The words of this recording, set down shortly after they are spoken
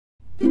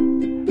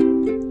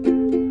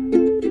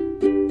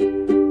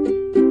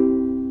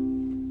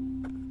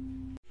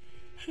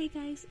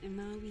I'm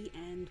Maui,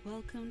 and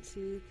welcome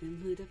to the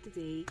Mood of the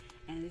Day.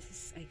 And this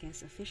is, I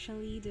guess,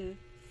 officially the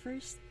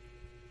first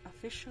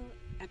official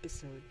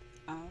episode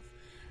of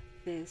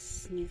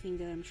this new thing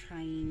that I'm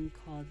trying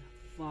called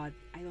VOD.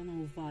 I don't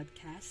know,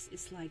 vodcast.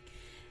 It's like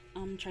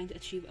trying to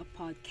achieve a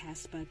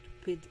podcast but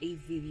with a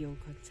video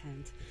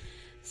content.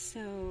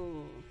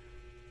 So,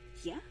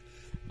 yeah.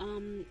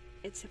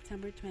 It's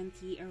September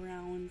 20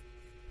 around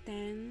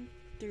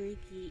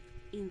 10:30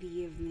 in the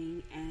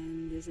evening,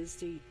 and this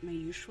is my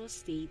usual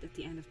state at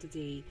the end of the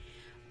day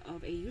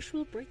of a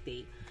usual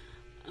birthday.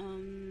 I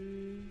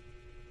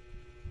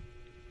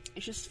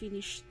just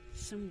finished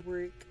some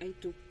work. I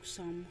took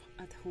some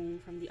at home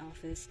from the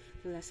office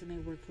to lessen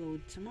my workload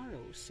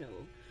tomorrow. So,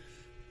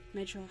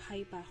 medyo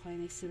high pa ako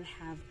and I still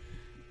have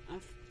a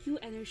few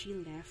energy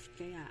left.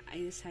 Kaya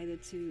I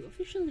decided to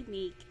officially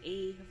make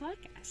a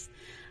podcast.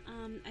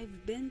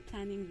 I've been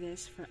planning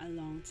this for a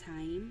long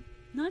time.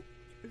 Not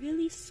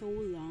really so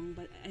long,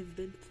 but I've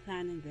been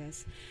planning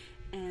this.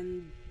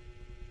 And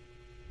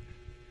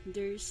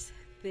there's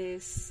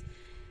this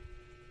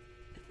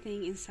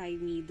thing inside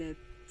me that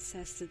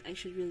says that I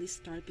should really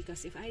start,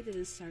 because if I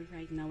didn't start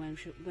right now, I'm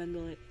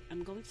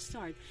going to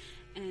start?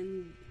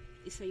 And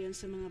isa yun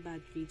sa mga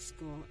bad grades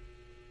ko.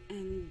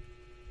 And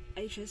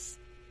I just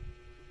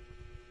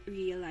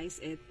realize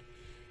it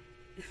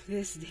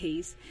these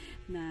days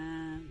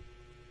na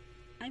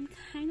I'm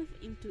kind of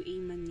into a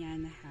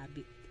manana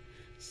habit.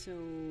 So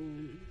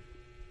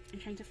I'm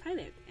trying to fight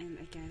it, and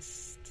I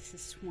guess this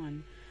is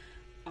one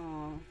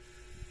of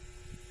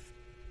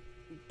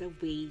the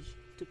way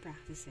to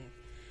practice it.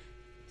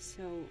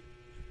 So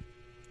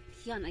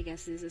yan, I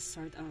guess this is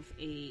sort of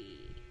a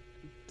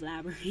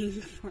blabbering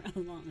for a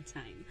long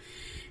time.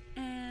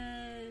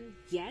 And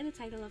yeah, the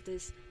title of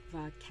this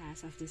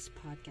podcast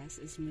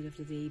is Mood of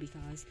the Day,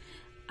 because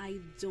I'm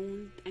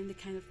the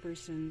kind of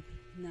person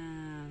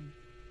na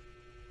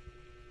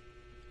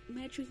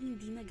medyo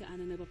hindi na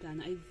gaano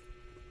napaplano. I've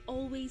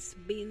always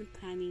been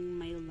planning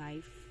my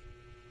life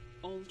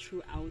all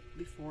throughout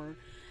before,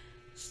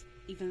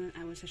 even when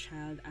I was a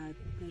child, at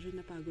medyo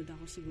napagod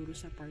ako siguro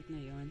sa part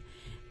na yon.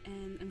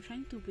 And I'm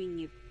trying to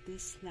wing it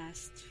this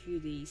last few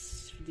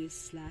days,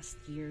 this last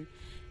year.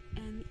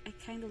 And I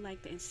kind of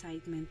like the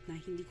excitement na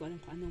hindi ko alam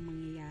kung anong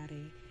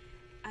mangyayari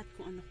at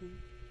kung ano kung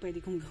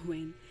pwede kong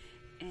gawin.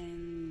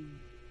 And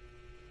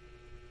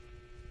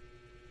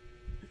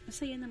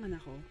masaya naman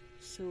ako.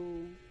 So,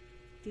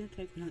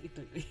 tinatry ko lang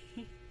ituloy.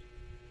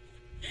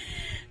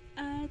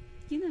 At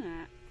yun na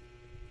nga,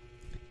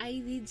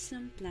 I did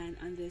some plan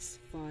on this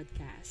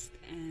podcast,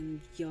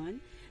 and yon,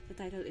 the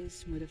title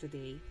is Mood of the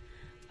Day.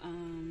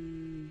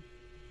 Mood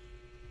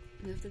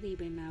of the Day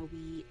by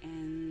Maui,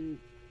 and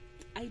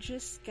I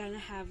just gonna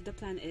have, the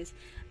plan is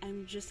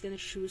I'm just gonna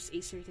choose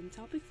a certain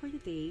topic for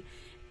the day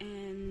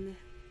and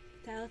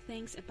tell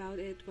things about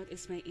it. What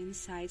is my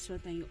insights,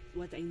 what I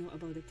know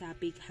about the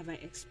topic, have I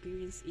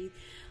experienced it,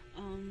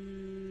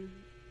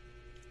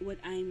 what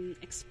I'm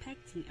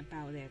expecting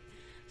about it,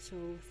 so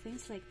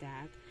things like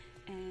that.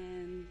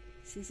 And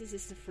since this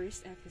is the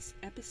first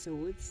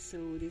episode, so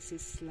this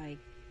is like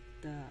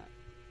the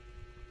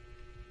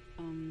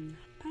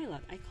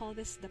pilot. I call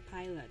this the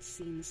pilot,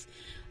 since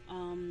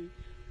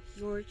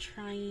you're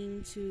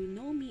trying to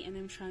know me and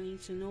I'm trying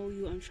to know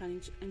you. I'm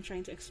trying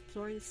to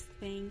explore this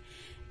thing,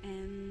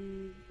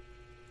 and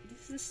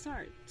this is the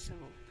start. So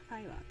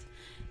pilot,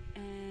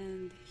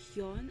 and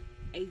yon,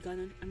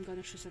 I'm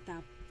gonna choose a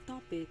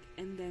topic,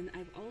 and then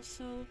I've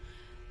also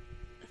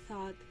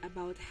thought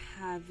about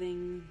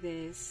having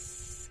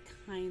this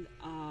kind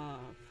of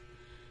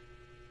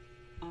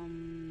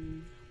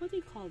what do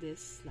you call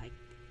this, like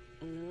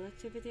a little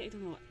activity. I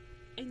don't know.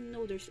 I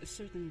know there's a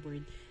certain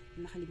word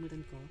na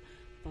nakalimutan ko,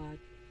 but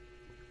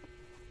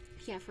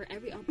yeah, for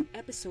every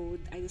episode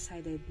I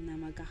decided na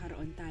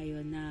magkakaroon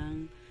tayo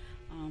ng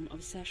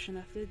obsession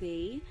of the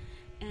day,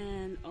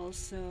 and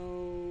also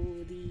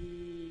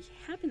the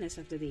happiness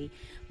of the day.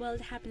 Well,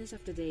 the happiness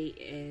of the day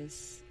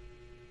is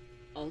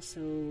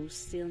also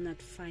still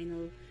not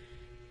final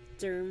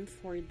term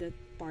for the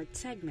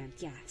segment.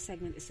 Yeah,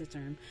 segment is the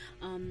term.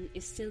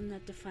 It's still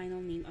not the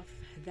final name of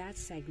that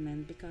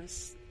segment,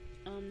 because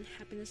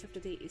happiness of the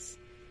day is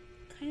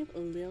kind of a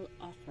little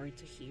awkward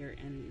to hear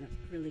and not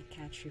really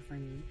catchy for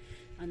me,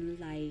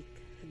 unlike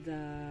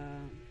the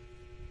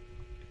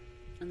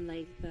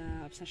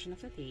obsession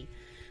of the day.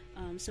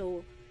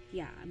 So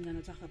yeah, I'm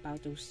gonna talk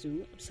about those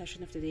two.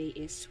 Obsession of the day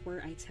is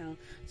where I tell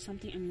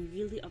something I'm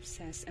really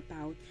obsessed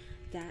about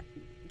that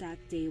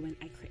day when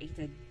I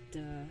created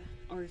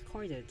or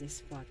recorded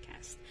this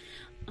podcast.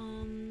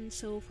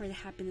 So for the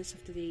happiness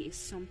of the day is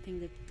something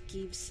that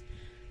gives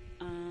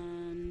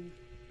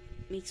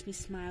makes me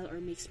smile or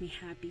makes me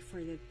happy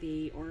for that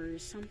day, or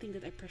something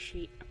that I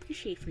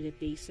appreciate for that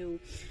day. So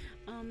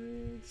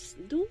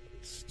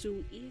those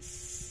two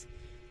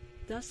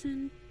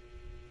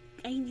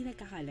ay hindi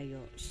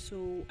nagkakalayo.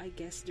 So I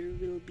guess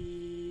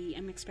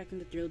I'm expecting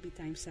that there will be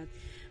times that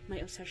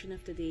my obsession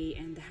of the day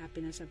and the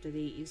happiness of the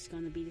day is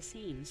gonna be the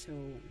same. So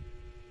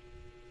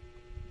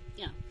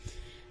yeah,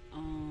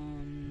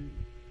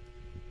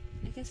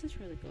 I guess that's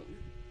really cool.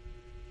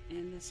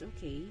 And that's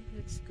okay.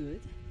 That's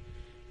good.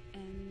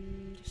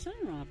 And there's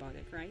nothing wrong about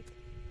it, right?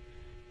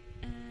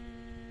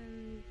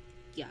 And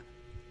yeah.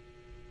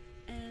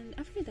 And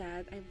after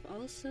that, I've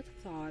also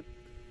thought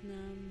na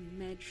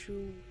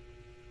medyo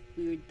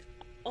weird.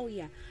 Oh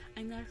yeah,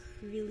 I'm not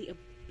really a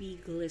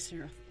big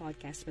listener of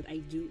podcasts, but I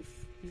do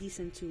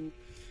listen to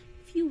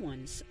few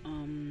ones.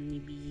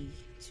 Maybe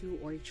two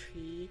or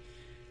three.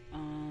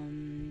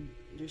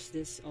 There's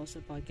this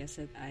also podcast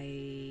that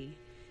I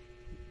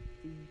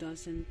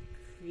doesn't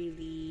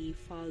really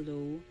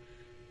follow.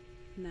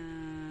 Na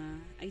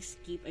I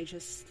skip. I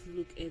just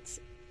look its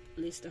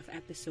list of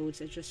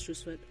episodes. I just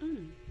choose what.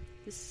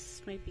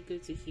 This might be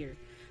good to hear,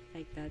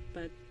 like that.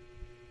 But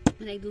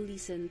when I do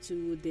listen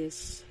to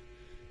this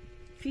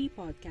three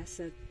podcasts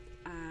that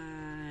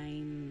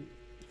I'm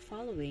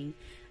following,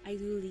 I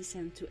do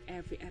listen to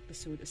every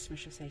episode as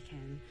much as I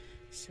can.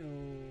 So,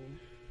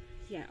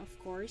 yeah, of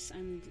course,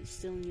 I'm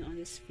still new on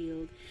this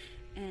field,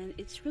 and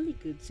it's really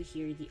good to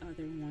hear the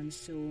other ones.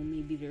 So,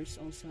 maybe there's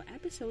also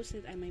episodes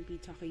that I might be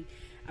talking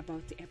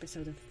about the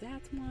episode of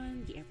that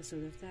one, the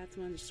episode of that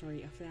one, the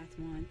story of that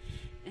one,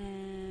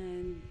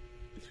 and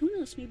who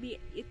knows, maybe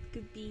it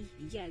could be,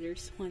 yeah,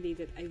 there's one day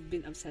that I've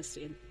been obsessed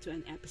to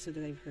an episode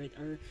that I've heard,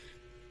 or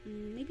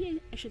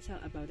maybe I should tell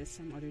about it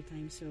some other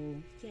time. So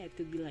yeah, it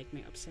could be like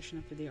my obsession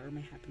of the day or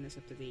my happiness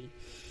of the day.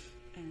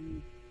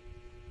 And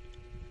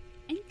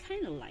I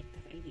kind of like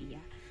that idea.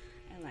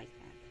 I like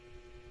that.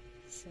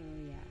 So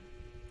yeah.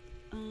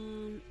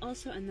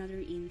 Also another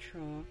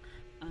intro.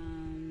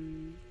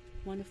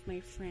 One of my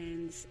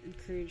friends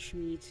encouraged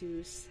me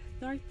to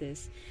start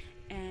this,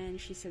 and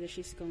she said that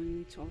she's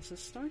going to also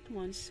start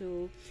one.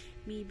 So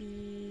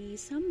maybe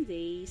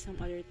someday, some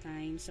other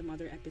time, some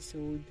other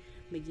episode,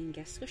 maging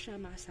guest ko siya,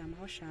 makasama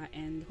ko siya,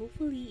 and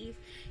hopefully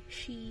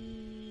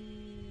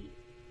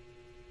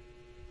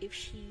if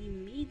she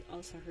made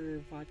also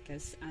her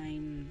podcast,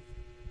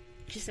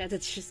 she said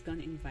that she's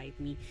gonna invite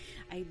me.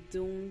 I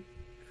don't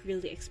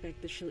really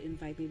expect that she'll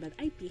invite me, but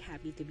I'd be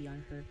happy to be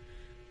on her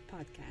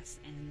podcast,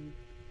 and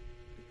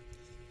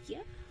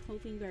yeah,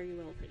 hoping very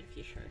well for the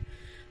future.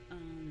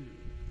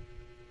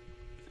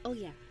 Oh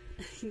yeah,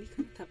 hindi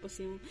ko tapos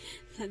yung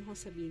plan ko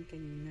sabihin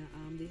kanina.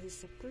 This is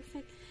the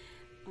perfect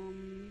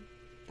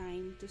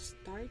time to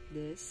start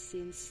this,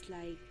 since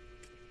like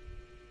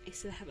I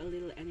still have a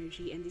little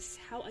energy, and this is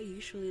how I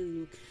usually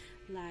look,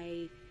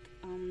 like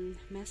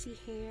messy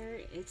hair.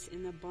 It's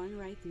in a bun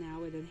right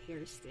now with a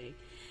hair stick,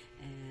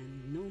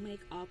 and no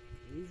makeup,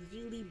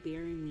 really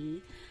bare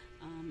me.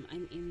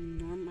 I'm in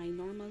my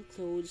normal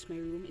clothes. My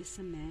room is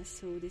a mess,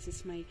 so this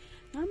is my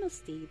normal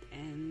state,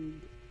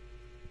 and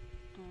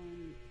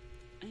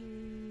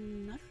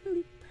I'm not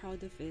really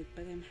proud of it,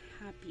 but I'm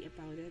happy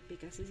about it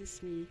because this is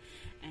me,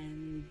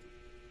 and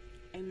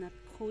I'm not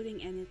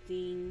coding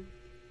anything.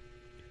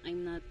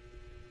 I'm not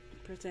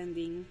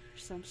pretending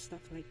some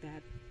stuff like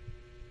that.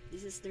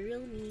 This is the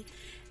real me,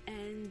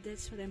 and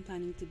that's what I'm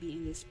planning to be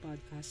in this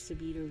podcast, to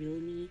be the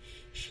real me,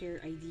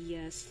 share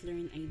ideas,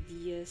 learn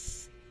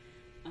ideas,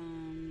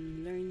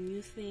 learn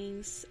new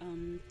things,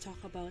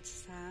 talk about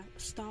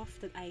stuff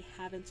that I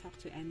haven't talked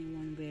to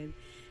anyone with,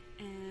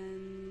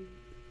 and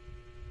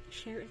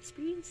share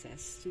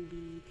experiences, to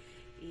be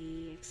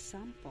a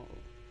example,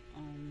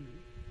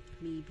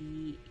 to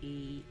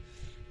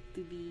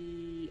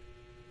be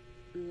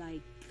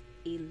like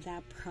a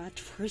lab rat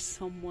for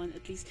someone.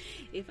 At least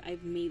if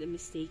I've made a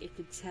mistake, I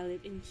could tell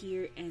it in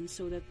here, and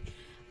so that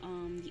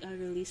the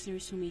other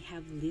listeners who may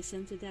have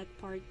listened to that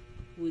part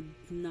would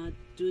not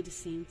do the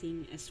same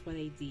thing as what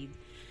I did.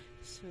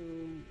 So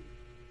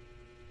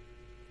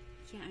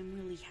yeah, I'm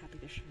really happy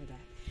to share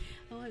that.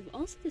 Oh, I've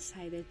also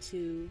decided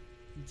to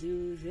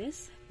do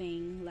this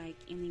thing like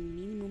in a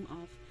minimum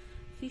of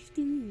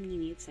 15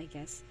 minutes, I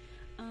guess.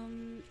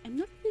 I'm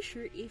not really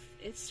sure if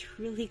it's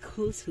really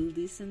cool to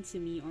listen to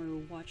me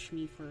or watch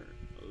me for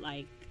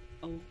like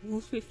a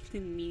whole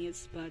 15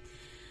 minutes, but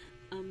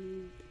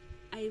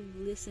I've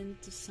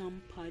listened to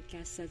some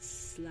podcasts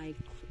that's like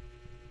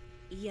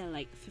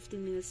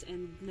 15 minutes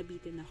and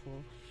nabitin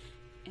ako,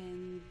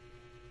 and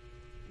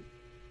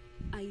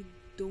I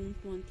don't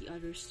want the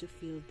others to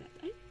feel that.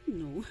 I don't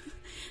know.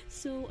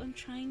 So I'm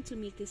trying to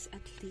make this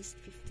at least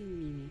 15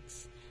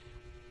 minutes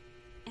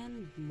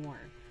and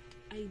more.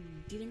 I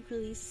didn't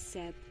really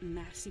set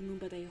maximum,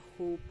 but I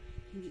hope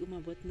hindi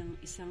umabot ng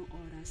isang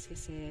oras,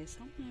 kasi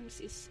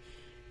sometimes it's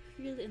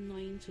really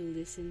annoying to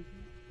listen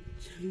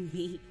to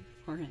me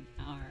for an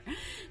hour.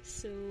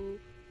 So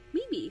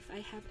maybe if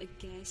I have a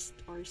guest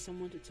or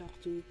someone to talk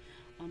to,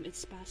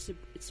 it's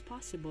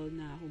possible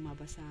na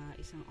humaba sa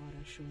isang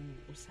oras yung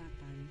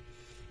usapan,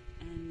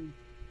 and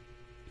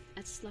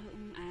as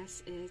long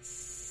as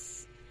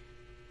it's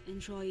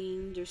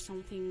enjoying, there's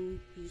something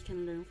we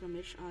can learn from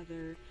each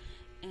other,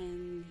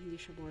 and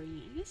hindi siya boring,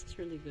 I guess it's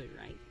really good,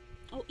 right?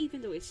 Oh,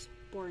 even though it's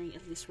boring,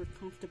 at least we're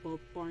comfortable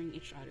boring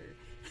each other.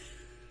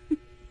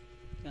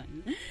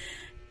 Done.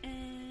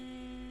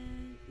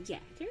 And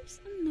yeah, there's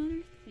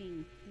another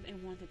thing that I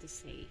wanted to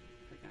say.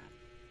 I forgot.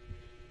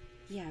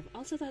 yeah, I've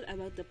also thought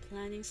about the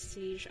planning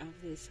stage of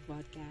this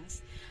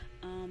podcast.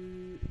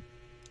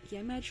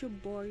 Yeah, medyo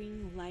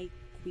boring, like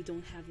we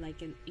don't have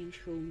like an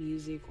intro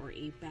music or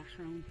a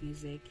background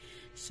music.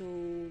 So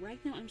right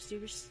now I'm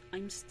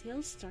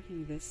still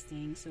starting this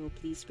thing, so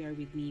please bear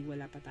with me.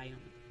 Wala pa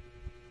tayong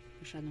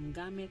masyadong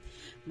gamit,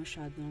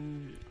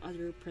 masyadong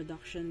other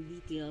production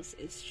details.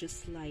 It's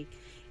just like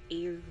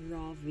a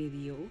raw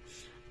video.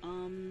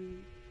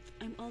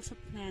 I'm also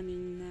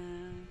planning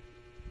na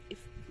if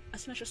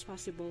as much as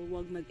possible,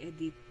 wag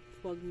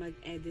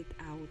mag-edit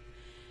out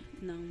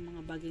ng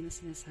mga bagay na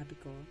sinasabi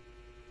ko,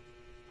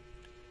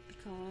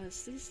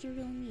 because this is the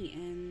real me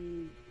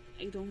and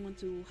I don't want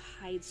to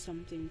hide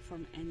something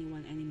from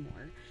anyone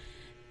anymore.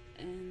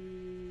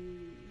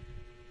 And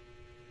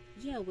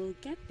yeah, we'll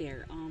get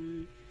there.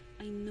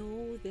 I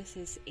know this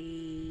is a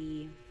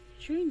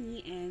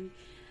journey and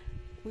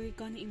we're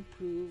gonna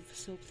improve,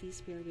 so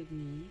please bear with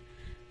me.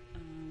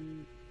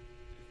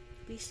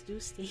 Please do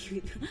stay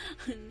with me.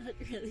 I'm not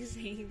really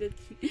saying that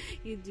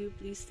you do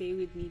please stay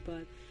with me,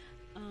 but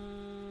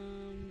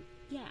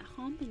yeah,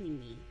 accompany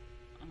me.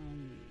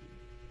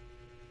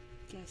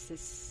 Guess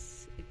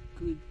that's a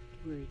good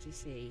word to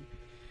say.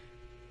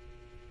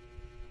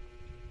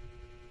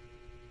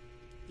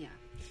 Yeah.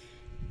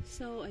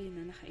 So, ayun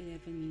na, naka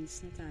 11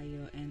 minutes na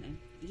tayo, and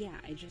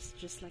I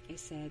just like I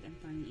said, I'm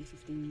planning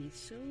 15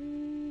 minutes, so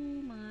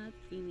mga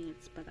 3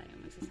 minutes pa tayo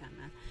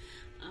magsasama.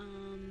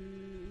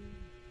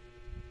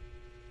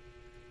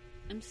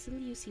 I'm still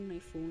using my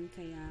phone,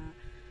 kaya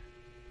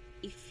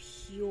if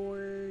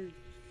you're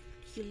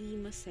really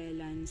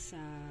maselan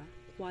sa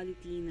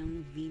quality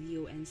ng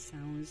video and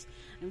sounds,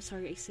 I'm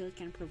sorry, I still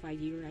can't provide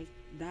you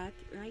that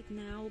right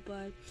now,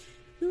 but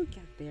we'll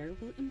get there.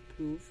 We'll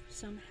improve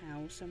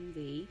somehow,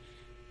 someday.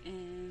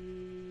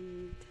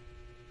 And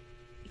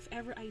if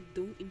ever I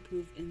don't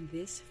improve in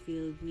this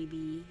field,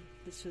 maybe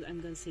that's what I'm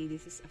gonna say,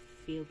 this is a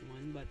failed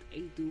one, but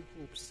I do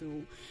hope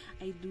so.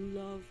 I do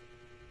love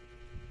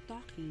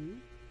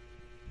talking,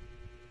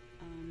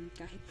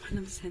 kahit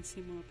walang sense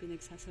yung mga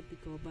pinagsasabi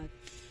ko, but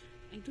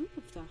I do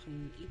love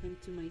talking, even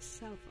to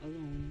myself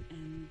alone,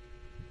 and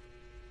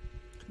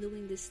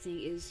doing this thing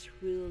is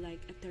really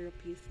like a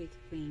therapeutic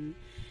thing.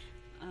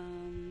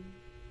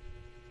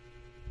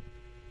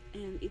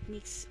 And it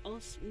makes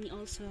me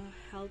also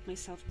help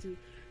myself to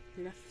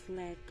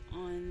reflect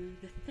on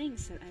the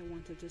things that I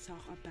wanted to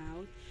talk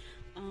about.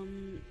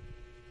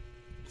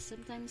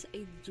 Sometimes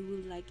I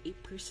do like a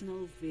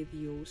personal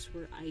videos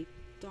where I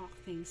talk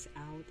things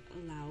out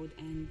aloud,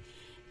 and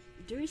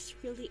there's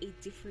really a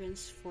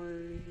difference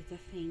for the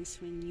things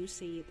when you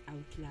say it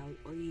out loud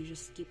or you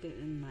just keep it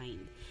in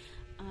mind.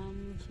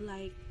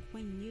 Like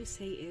when you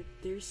say it,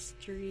 there's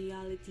the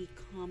reality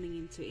coming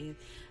into it.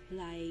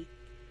 Like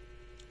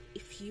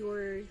if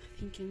you're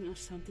thinking of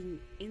something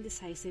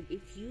indecisive,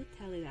 if you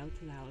tell it out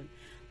loud,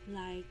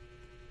 like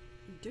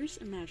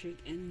there's a magic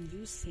in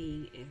you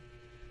saying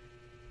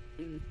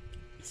it.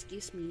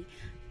 Excuse me.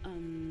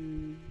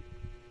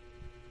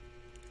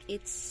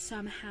 It's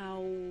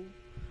somehow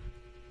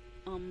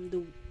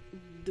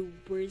the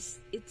words,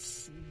 it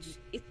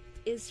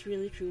is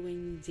really true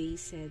when they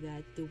said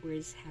that the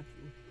words have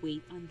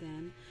weight on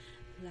them.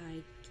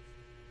 Like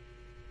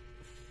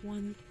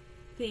one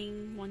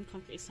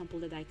concrete example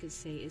that I could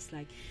say is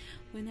like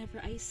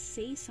whenever I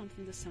say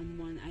something to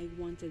someone, I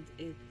wanted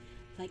it,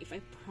 like if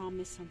I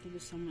promise something to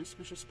someone, as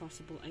much as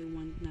possible I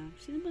want na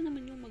sino ba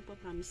naman yung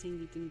magpapromise na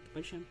hindi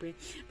tinutupad. Syempre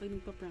pag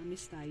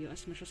nagpapromise tayo,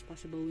 as much as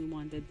possible we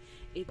wanted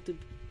it to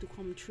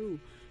come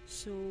true.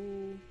 So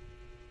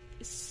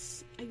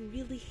I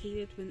really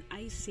hate it when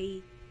I say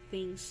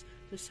things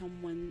to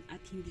someone at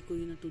hindi ko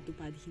yun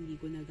natutupad, hindi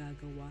ko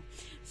nagagawa.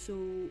 So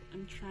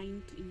I'm trying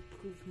to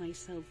improve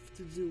myself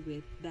to do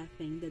it, that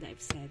thing that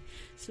I've said.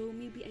 So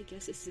maybe I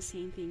guess it's the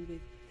same thing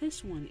with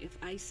this one. If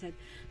I said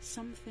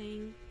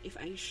something, if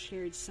I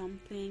shared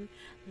something,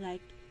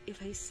 like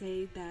if I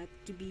say that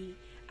to be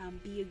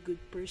a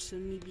good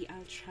person, maybe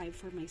I'll try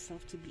for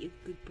myself to be a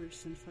good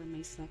person for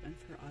myself and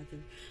for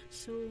others.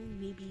 So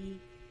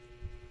maybe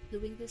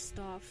doing this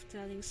stuff,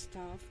 telling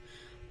stuff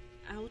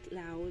out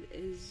loud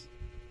is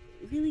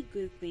really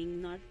good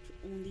thing, not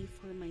only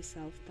for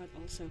myself but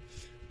also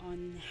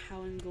on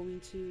how I'm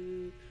going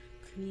to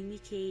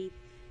communicate,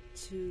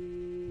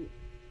 to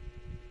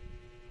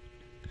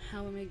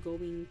how am I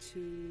going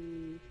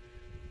to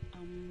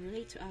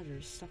relate to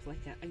others, stuff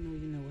like that. I know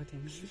you know what I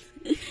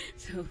mean.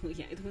 So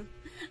yeah,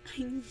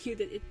 I knew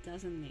that it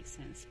doesn't make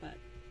sense, but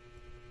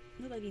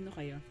natalino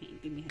kayo,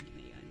 naiintindihan niyo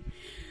na yun.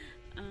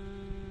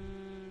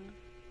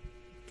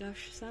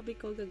 Gosh, sabi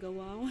ko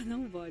gagawa ako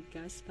ng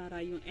podcast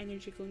para yung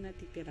energy ko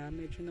natitira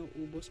medyo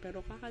nauubos,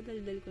 pero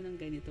kakadaldal ko ng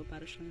ganito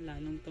para siyang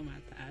lalong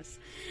tumataas.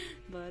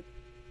 But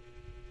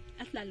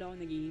at lalo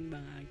ako nagiging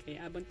bangag,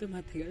 kaya abang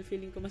tumatagal,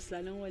 feeling ko mas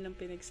lalong walang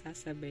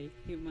pinagsasabi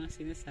yung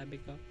mga sinasabi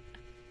ko,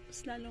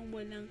 mas lalong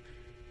walang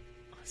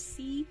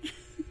see.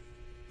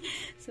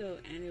 So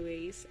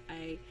anyways,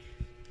 I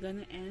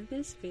gonna end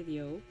this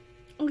video.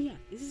 Oh yeah,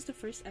 this is the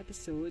first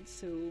episode,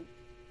 so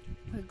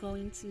we're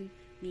going to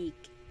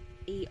make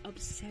a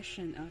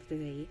obsession of the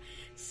day.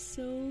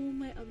 So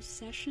my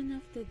obsession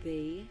of the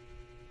day.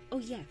 Oh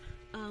yeah.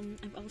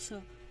 I've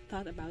also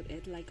thought about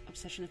it. Like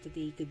obsession of the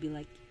day could be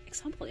like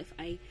example if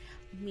I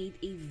made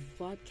a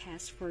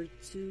vodcast for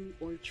 2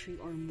 or 3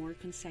 or more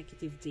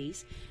consecutive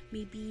days,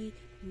 maybe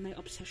my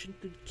obsession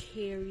could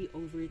carry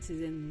over to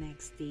the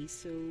next day.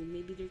 So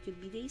maybe there could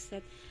be days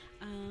that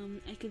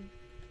I could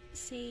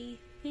say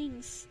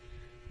things,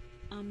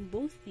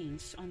 both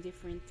things on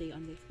different day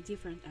on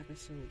different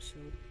episodes. So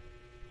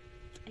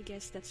I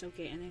guess that's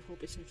okay, and I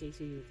hope it's okay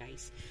to you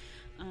guys.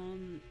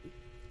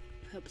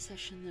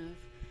 Obsession of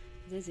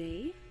the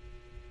day.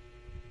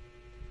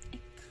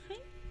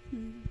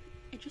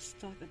 I I just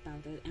thought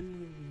about it.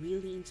 I'm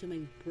really into my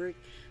work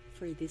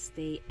for this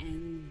day,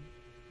 and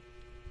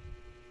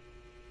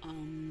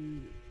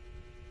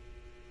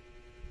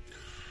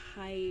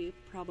high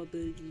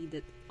probability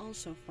that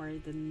also for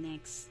the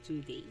next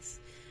 2 days.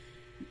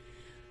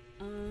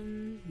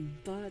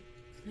 But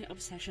my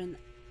obsession,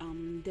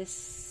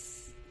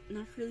 this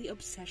not really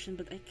obsession,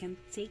 but I can't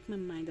take my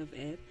mind of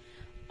it.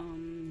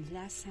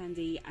 Last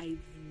Sunday I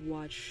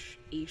watched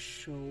a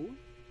show.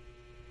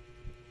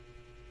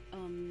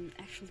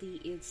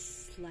 Actually,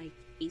 it's like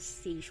a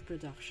stage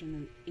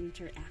production, an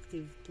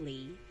interactive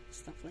play,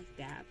 stuff like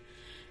that.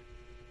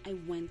 I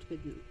went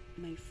with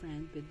my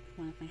friend, with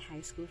one of my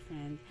high school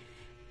friend,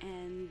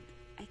 and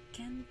I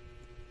can't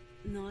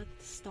not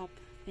stop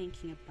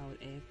thinking about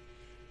it.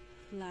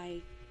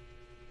 Like,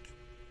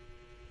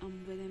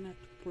 when I'm at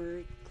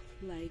work,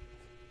 like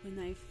when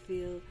I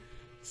feel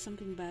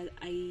something bad,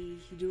 I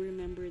do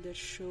remember the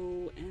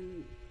show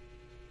and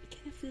I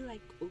kind of feel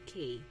like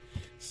okay.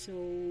 So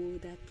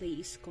that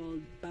play is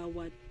called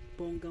Bawat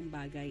Bonggang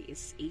Bagay.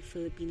 It's a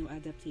Filipino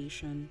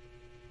adaptation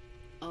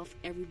of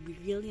Every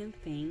Brilliant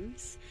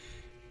Things.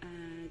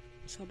 At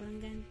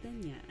sobrang ganda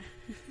niya.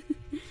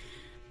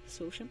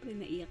 So, syempre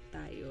naiyak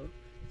tayo.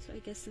 So, I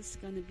guess that's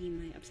gonna be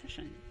my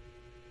obsession.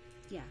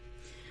 Yeah.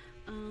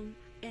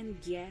 And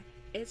yeah,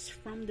 it's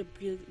from the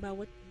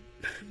bawat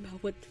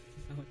bawat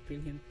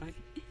brilliant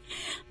bagay.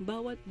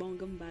 Bawat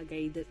bonggang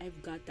bagay that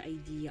I've got the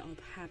idea of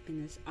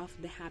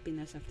the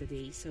happiness of the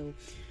day. So,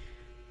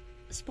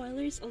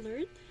 spoilers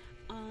alert.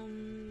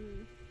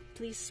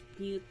 Please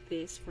mute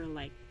this for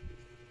like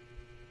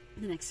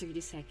the next 30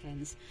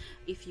 seconds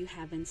if you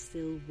haven't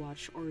still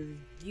watched, or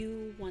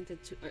you wanted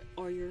to,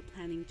 or you're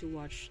planning to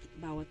watch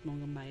Bawat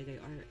Bonggang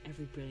Bagay or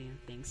Every Brilliant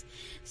Things.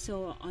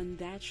 So on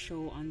that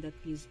show, on that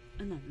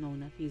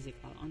not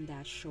musical, on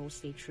that show,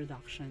 stage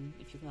production,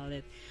 if you call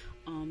it,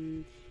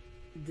 yung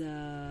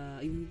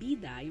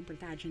bida, yung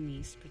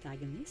protagonist, I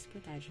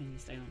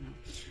don't know,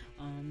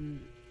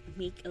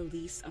 make a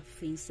list of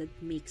things that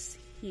makes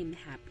him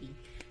happy.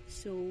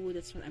 So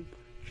that's what I'm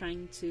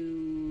trying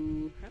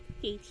to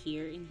replicate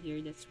here.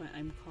 That's what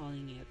I'm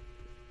calling it.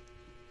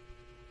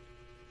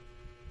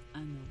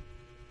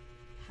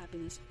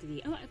 Happiness of the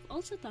day. Oh, I've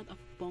also thought of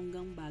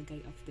bonggang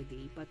bagay of the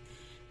day, but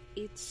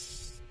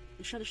it's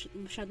masyado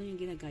yung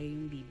ginagaya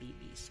yung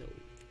BBB. So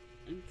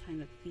I'm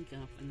kind of thinking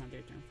of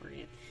another term for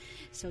it.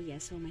 So yeah,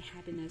 so my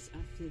happiness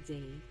of the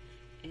day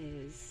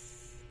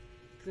is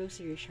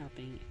grocery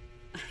shopping.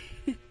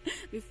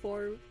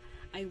 Before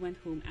I went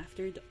home,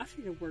 after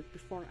the work,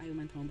 before I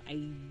went home,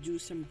 I do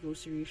some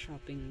grocery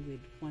shopping with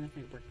one of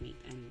my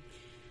workmates, and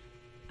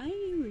I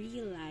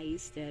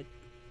realized that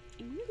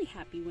I'm really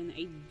happy when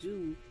I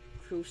do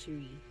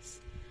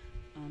groceries,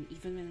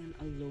 even when I'm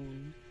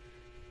alone.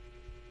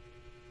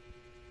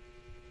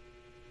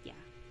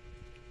 Yeah,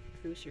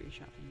 grocery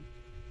shopping,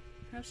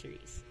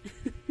 groceries.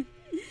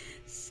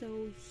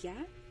 So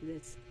yeah,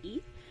 that's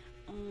it.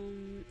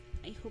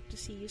 I hope to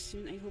see you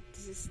soon. I hope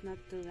this is not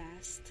the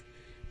last.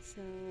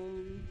 So,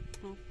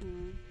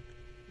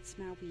 it's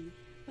Maui.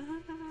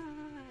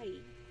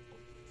 Bye!